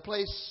meet Him in a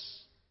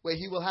place where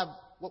He will have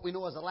what we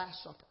know as the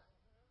Last Supper.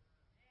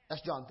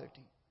 That's John 13.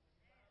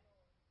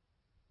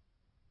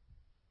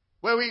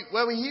 Where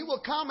He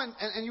will come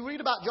and you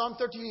read about John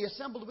 13, He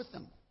assembled with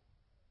them.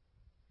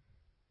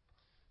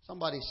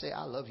 Somebody say,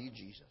 I love you,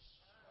 Jesus.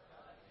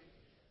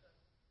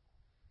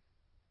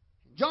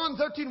 John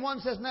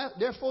 13:1 says,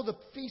 therefore the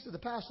feast of the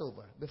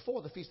Passover,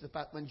 before the feast of the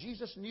Passover, when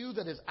Jesus knew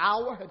that His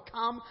hour had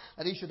come,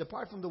 that He should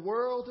depart from the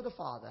world to the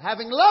Father,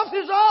 having loved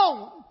His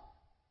own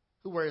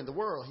who were in the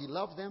world, He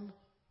loved them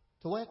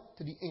to what?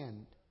 To the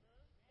end.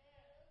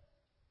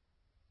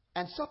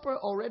 And supper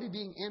already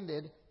being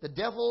ended, the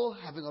devil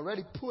having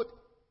already put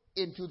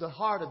into the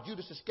heart of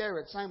Judas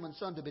Iscariot, Simon's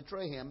son, to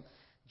betray him.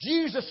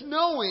 Jesus,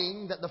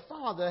 knowing that the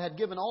Father had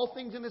given all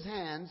things in his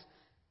hands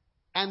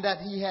and that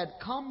he had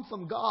come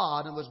from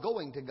God and was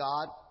going to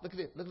God. Look at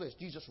this. Look at this.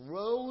 Jesus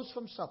rose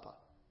from supper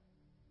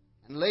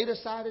and laid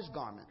aside his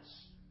garments,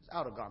 his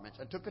outer garments,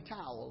 and took a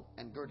towel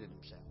and girded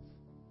himself.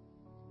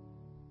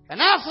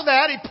 And after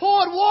that, he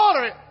poured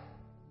water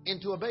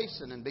into a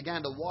basin and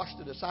began to wash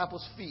the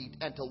disciples' feet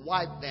and to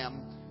wipe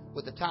them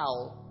with the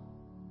towel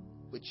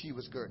which he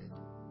was girded.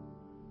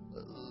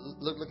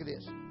 Look at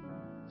this.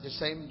 It's the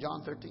same in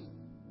John 13.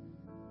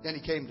 Then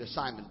he came to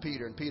Simon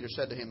Peter, and Peter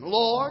said to him,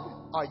 Lord,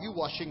 are you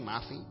washing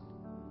my feet?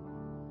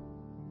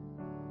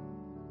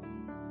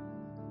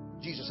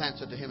 Jesus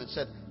answered to him and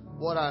said,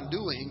 what I'm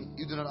doing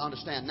you do not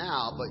understand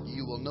now, but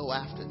you will know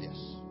after this.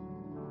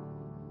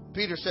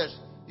 Peter says,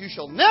 you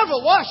shall never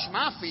wash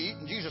my feet.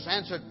 And Jesus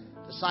answered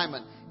to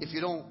Simon, if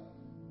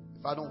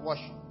I don't wash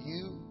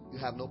you, you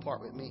have no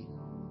part with me.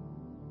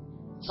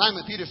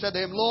 Simon Peter said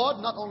to him, Lord,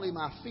 not only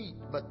my feet,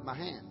 but my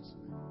hands,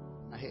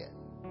 my head.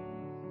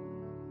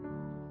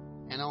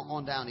 And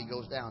on down he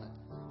goes down.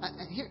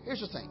 And here's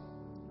the thing,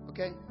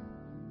 okay?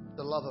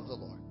 The love of the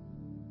Lord.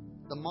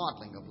 The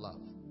modeling of love.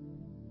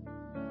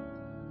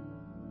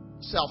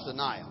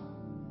 Self-denial.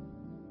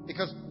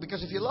 Because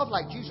if you love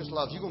like Jesus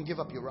loves, you're going to give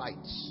up your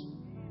rights.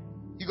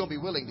 You're going to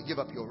be willing to give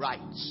up your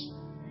rights.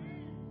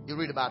 You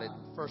read about it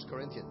in 1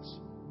 Corinthians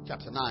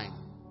chapter 9.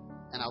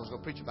 And I was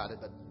going to preach about it,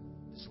 but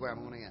this is where I'm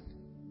going to end.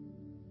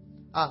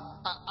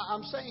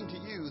 I'm saying to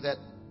you that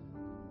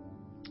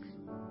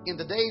in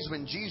the days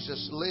when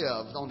Jesus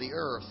lived on the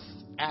earth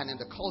and in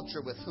the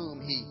culture with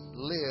whom he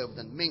lived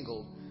and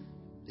mingled,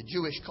 the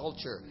Jewish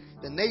culture,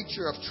 the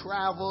nature of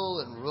travel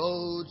and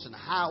roads and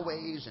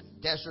highways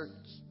and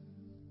deserts,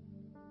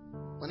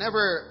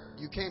 whenever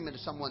you came into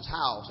someone's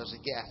house as a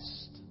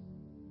guest,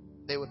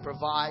 they would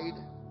provide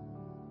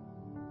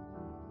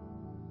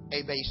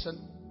a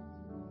basin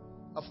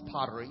of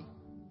pottery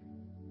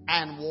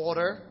and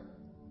water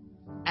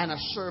and a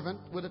servant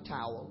with a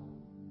towel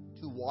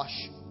to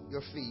wash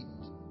your feet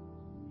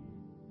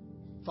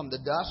from the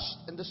dust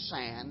and the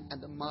sand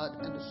and the mud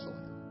and the soil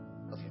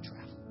of your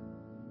travel.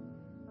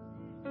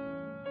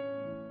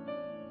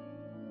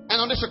 And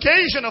on this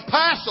occasion of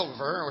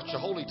Passover, which is a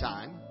holy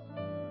time,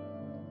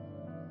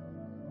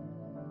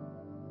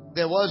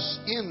 there was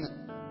in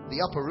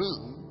the upper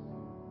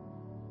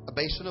room a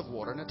basin of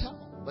water and a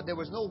towel. But there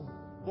was no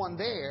one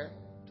there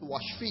to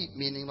wash feet,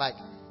 meaning like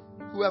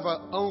whoever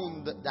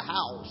owned the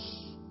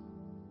house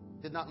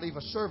did not leave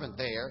a servant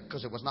there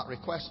because it was not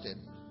requested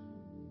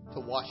to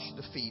wash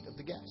the feet of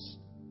the guests.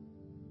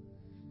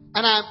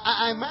 And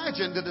I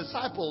imagine the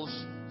disciples,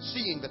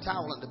 seeing the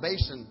towel and the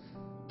basin,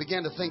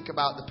 began to think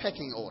about the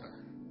pecking order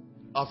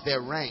of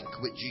their rank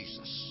with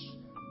Jesus.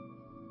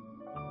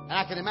 And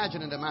I can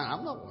imagine in their mind,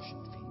 I'm not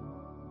washing feet.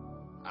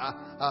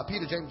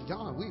 Peter, James, and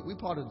John, we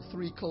part of the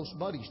three close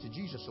buddies to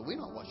Jesus, so we're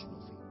not washing no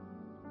feet.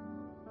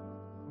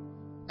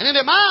 And in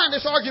their mind,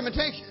 this argument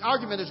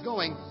is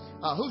going,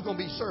 who's going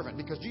to be servant?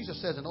 Because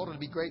Jesus says in order to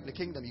be great in the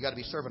kingdom, you got to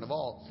be servant of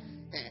all.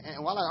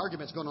 And while that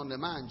argument's going on in their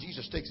mind,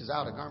 Jesus takes his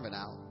outer garment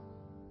out.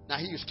 Now,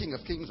 he is King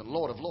of Kings and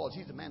Lord of Lords.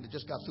 He's the man that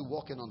just got through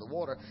walking on the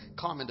water,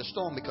 calming the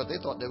storm because they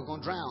thought they were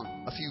going to drown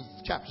a few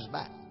chapters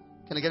back.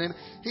 Can I get him?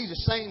 He's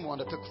the same one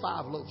that took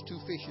 5 loaves, 2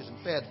 fishes, and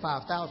fed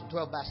 5,000,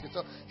 12 baskets.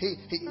 So he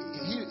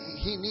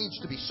needs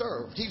to be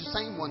served. He's the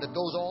same one that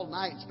goes all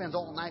night, spends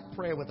all night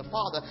prayer with the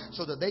Father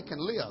so that they can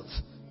live.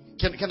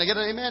 Can I get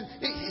an amen?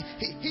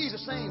 He's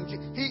the same.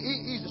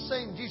 He's the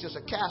same Jesus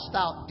that cast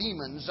out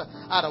demons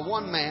out of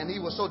one man. He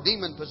was so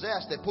demon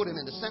possessed they put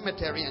him in the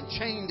cemetery and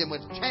chained him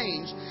with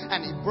chains.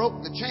 And he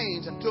broke the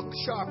chains and took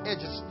sharp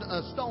edges,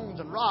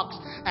 stones and rocks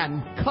and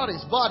cut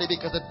his body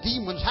because the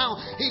demons hound.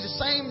 He's the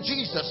same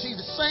Jesus.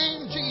 He's the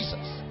same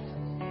Jesus.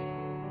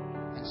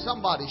 And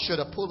somebody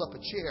should have pulled up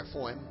a chair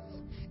for him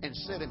and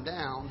set him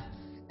down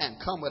and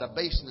come with a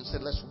basin and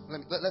said,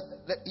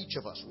 let each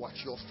of us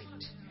wash your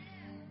feet.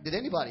 Did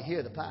anybody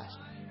hear the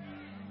pastor?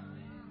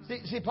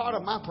 See, part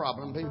of my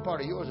problem, maybe part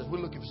of yours, is we're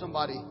looking for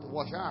somebody to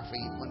wash our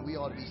feet when we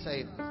ought to be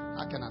saying,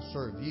 how can I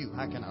serve you?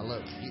 How can I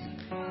love you?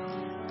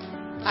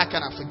 How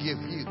can I forgive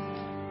you?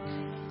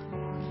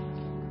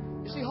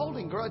 You see,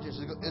 holding grudges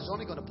is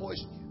only going to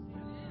poison you.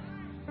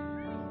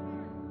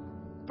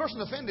 The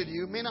person offended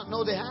you may not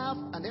know they have,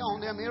 and they're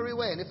on their merry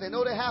way. And if they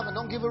know they have and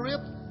don't give a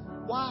rip,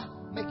 why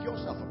make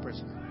yourself a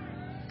prisoner?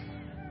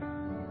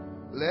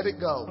 Let it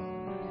go.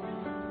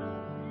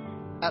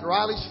 At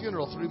Riley's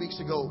funeral 3 weeks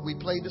ago, we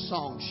played the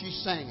song. She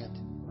sang it.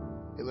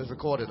 It was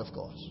recorded, of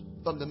course,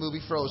 from the movie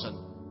Frozen.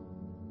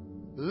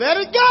 Let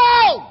it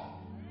go!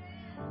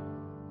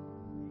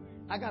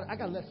 I got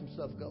to let some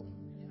stuff go.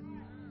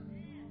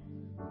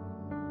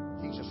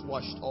 Jesus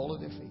washed all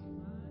of their feet.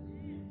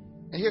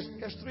 And here's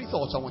 3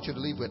 thoughts I want you to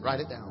leave with. Write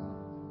it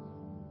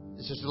down.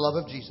 This is the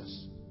love of Jesus.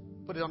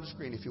 Put it on the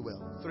screen, if you will.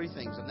 3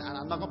 things. And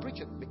I'm not going to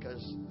preach it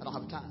because I don't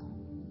have time.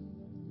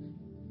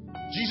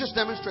 Jesus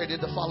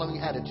demonstrated the following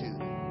attitude.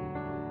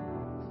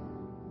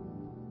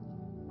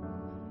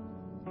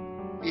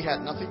 He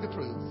had nothing to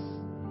prove.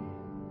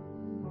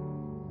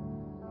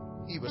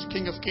 He was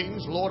King of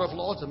Kings, Lord of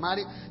Lords, and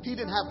mighty. He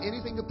didn't have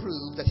anything to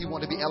prove that he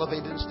wanted to be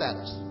elevated in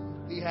status.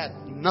 He had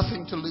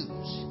nothing to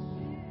lose.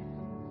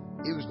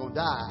 He was going to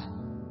die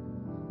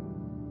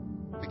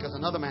because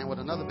another man with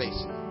another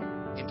basin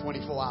in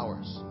 24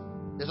 hours.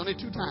 There's only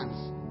 2 times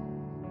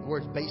the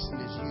word basin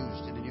is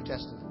used in the New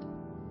Testament.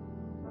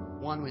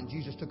 One, when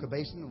Jesus took a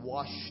basin and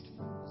washed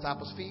the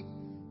disciples' feet.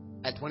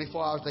 And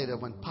 24 hours later,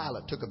 when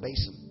Pilate took a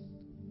basin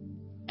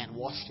and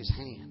washed his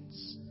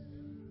hands.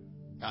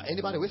 Now,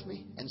 anybody with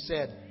me? And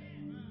said,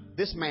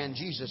 this man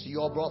Jesus you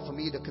all brought for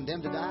me to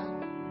condemn to die,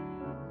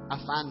 I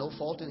find no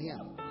fault in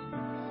him.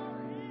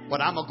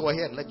 But I'm going to go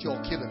ahead and let you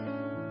all kill him.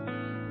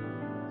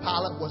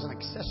 Pilate was an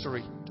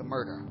accessory to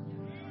murder.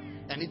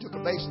 And he took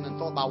a basin and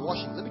thought about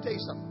washing. Let me tell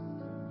you something.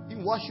 You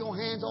can wash your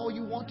hands all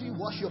you want to. You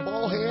wash your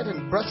bald head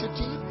and brush your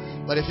teeth.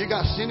 But if you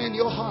got sin in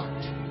your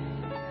heart,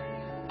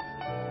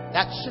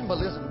 that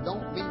symbolism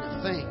don't mean a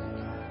thing.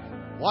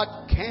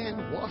 What can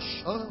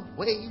wash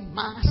away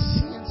my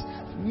sins?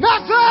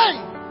 Nothing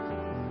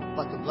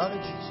but the blood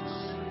of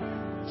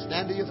Jesus.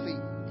 Stand to your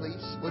feet,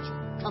 please. Would you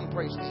come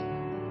praise me?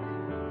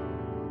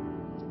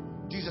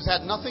 Jesus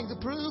had nothing to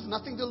prove,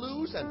 nothing to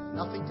lose, and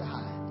nothing to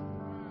hide.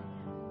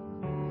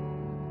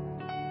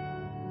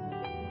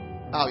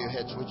 Bow your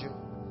heads, would you?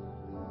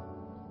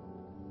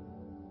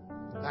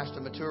 Pastor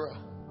Matura,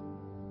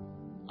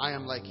 I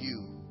am like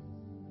you.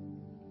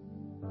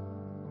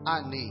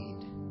 I need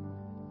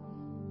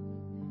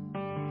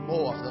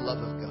more of the love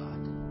of God.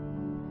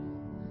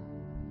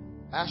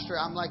 Pastor,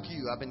 I'm like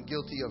you. I've been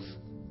guilty of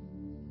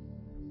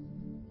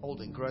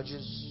holding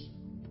grudges,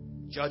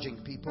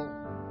 judging people,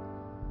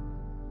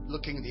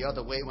 looking the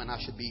other way when I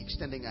should be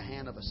extending a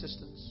hand of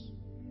assistance.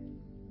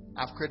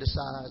 I've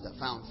criticized. I've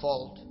found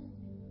fault.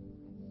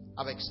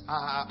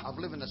 I've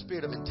lived in a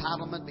spirit of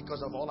entitlement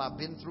because of all I've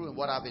been through and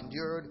what I've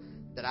endured,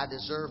 that I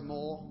deserve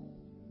more.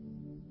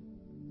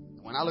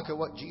 When I look at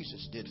what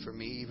Jesus did for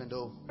me, even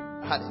though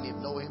I didn't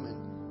even know him and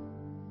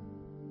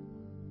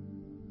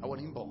I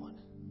wasn't even born,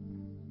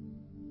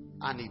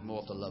 I need more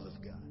of the love of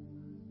God.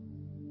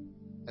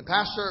 And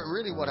Pastor,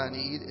 really what I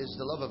need is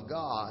the love of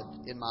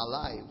God in my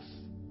life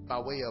by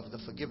way of the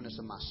forgiveness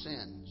of my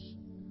sins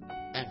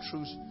and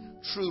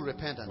true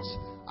repentance.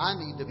 I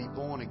need to be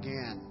born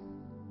again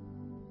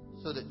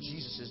so that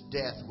Jesus'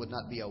 death would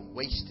not be a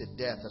wasted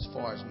death as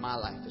far as my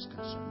life is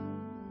concerned.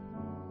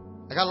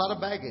 I got a lot of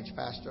baggage,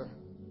 Pastor,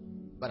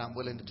 but I'm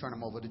willing to turn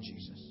them over to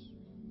Jesus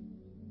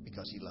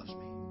because he loves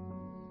me.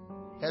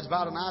 Heads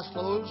bowed and eyes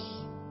closed.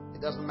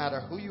 It doesn't matter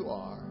who you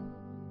are,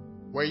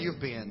 where you've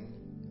been,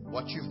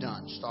 what you've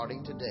done.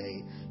 Starting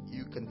today,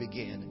 you can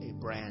begin a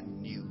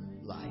brand new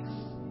life.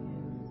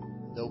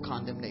 No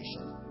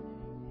condemnation.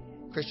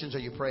 Christians, are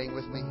you praying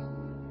with me?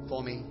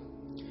 For me?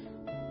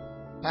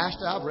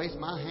 Pastor, I've raised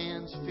my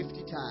hands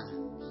 50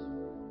 times.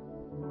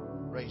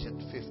 Raise it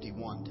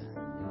 51 times.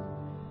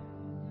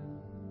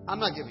 I'm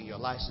not giving you a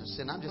license to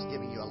sin. I'm just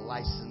giving you a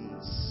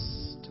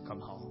license to come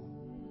home.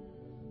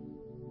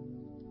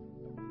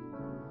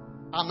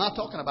 I'm not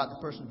talking about the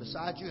person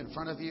beside you, in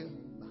front of you,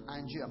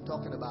 behind you. I'm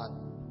talking about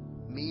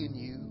me and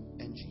you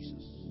and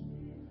Jesus.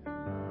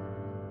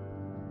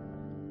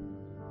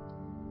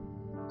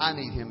 I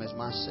need him as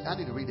my... I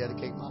need to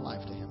rededicate my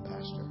life to him,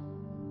 Pastor.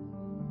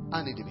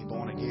 I need to be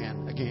born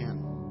again.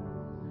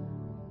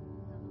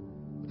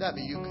 Would that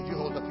be you? Could you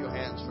hold up your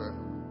hands for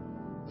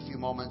a few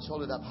moments?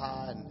 Hold it up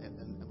high,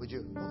 and would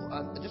you?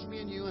 Just me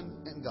and you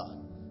and God.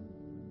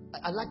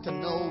 I'd like to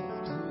know,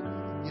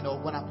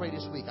 when I pray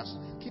this week,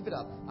 keep it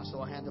up. I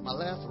saw a hand to my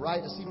left,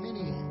 right. I see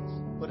many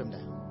hands. Put them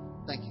down.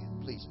 Thank you.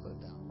 Please put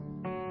them down.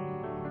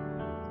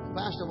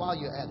 Pastor, while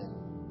you're at it,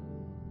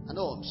 I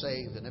know I'm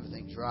saved and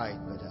everything's right,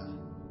 but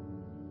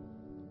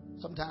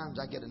sometimes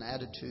I get an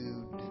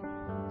attitude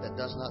that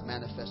does not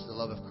manifest the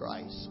love of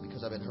Christ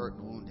because I've been hurt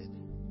and wounded.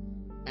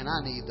 And I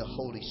need the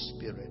Holy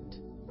Spirit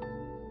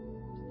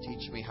to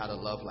teach me how to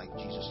love like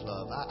Jesus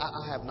loved.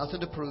 I have nothing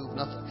to prove,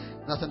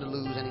 nothing to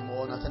lose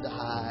anymore, nothing to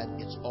hide.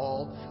 It's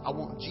all, I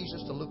want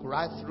Jesus to look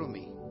right through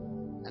me.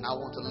 And I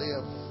want to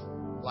live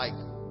like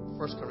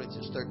 1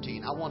 Corinthians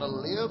 13. I want to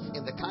live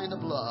in the kind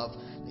of love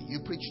that you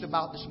preached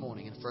about this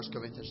morning in 1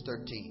 Corinthians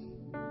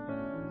 13.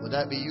 Would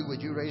that be you?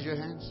 Would you raise your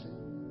hands?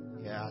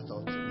 Yeah, I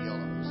thought it would be all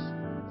of us.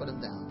 Put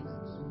them down, please.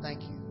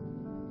 Thank you.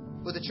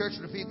 Would the church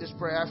repeat this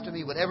prayer after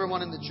me? Would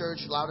everyone in the church,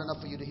 loud enough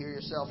for you to hear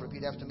yourself,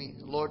 repeat after me?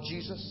 Lord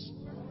Jesus,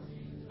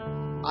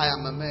 I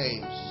am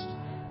amazed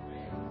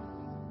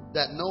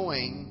that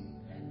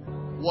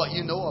knowing what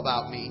you know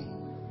about me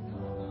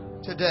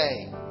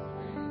today,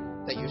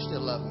 that you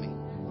still love me.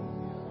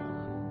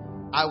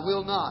 I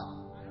will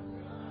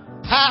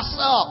not pass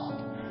up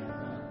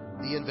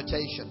the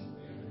invitation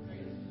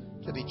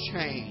to be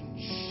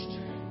changed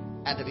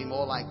and to be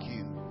more like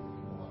you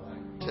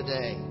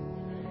today.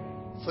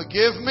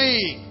 Forgive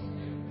me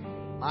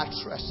my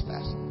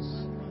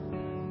trespasses,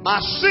 my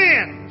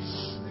sins,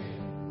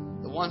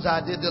 the ones I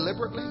did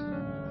deliberately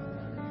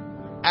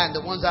and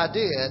the ones I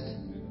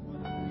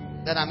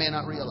did that I may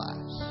not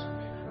realize.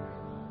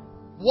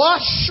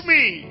 Wash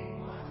me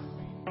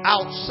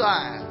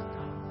outside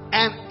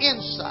and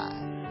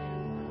inside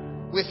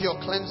with your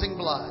cleansing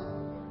blood.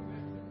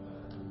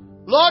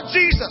 Lord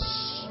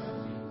Jesus,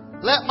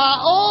 let my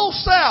old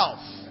self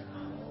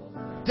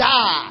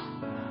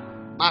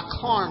die, my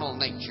carnal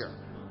nature,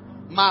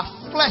 my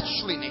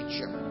fleshly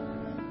nature,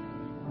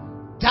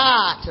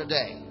 die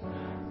today.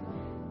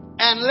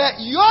 And let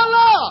your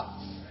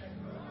love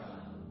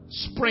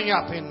spring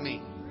up in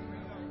me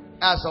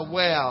as a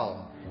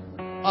well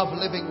of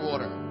living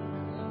water.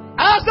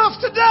 As of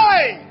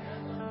today,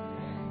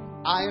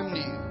 I am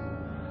new.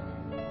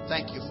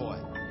 Thank you for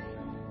it.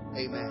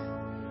 Amen.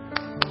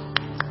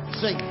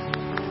 Sing.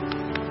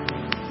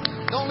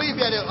 Don't leave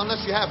yet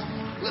unless you have.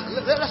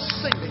 Let us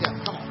sing together.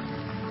 Come on.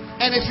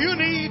 And if you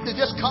need to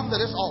just come to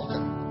this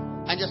altar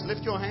and just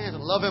lift your hands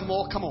and love Him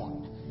more, come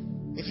on.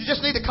 If you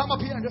just need to come up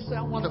here and just say,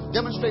 I want to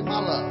demonstrate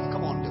my love,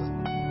 come on, do it.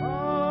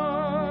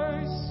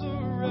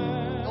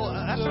 Oh,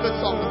 that's a good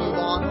song to move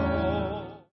on.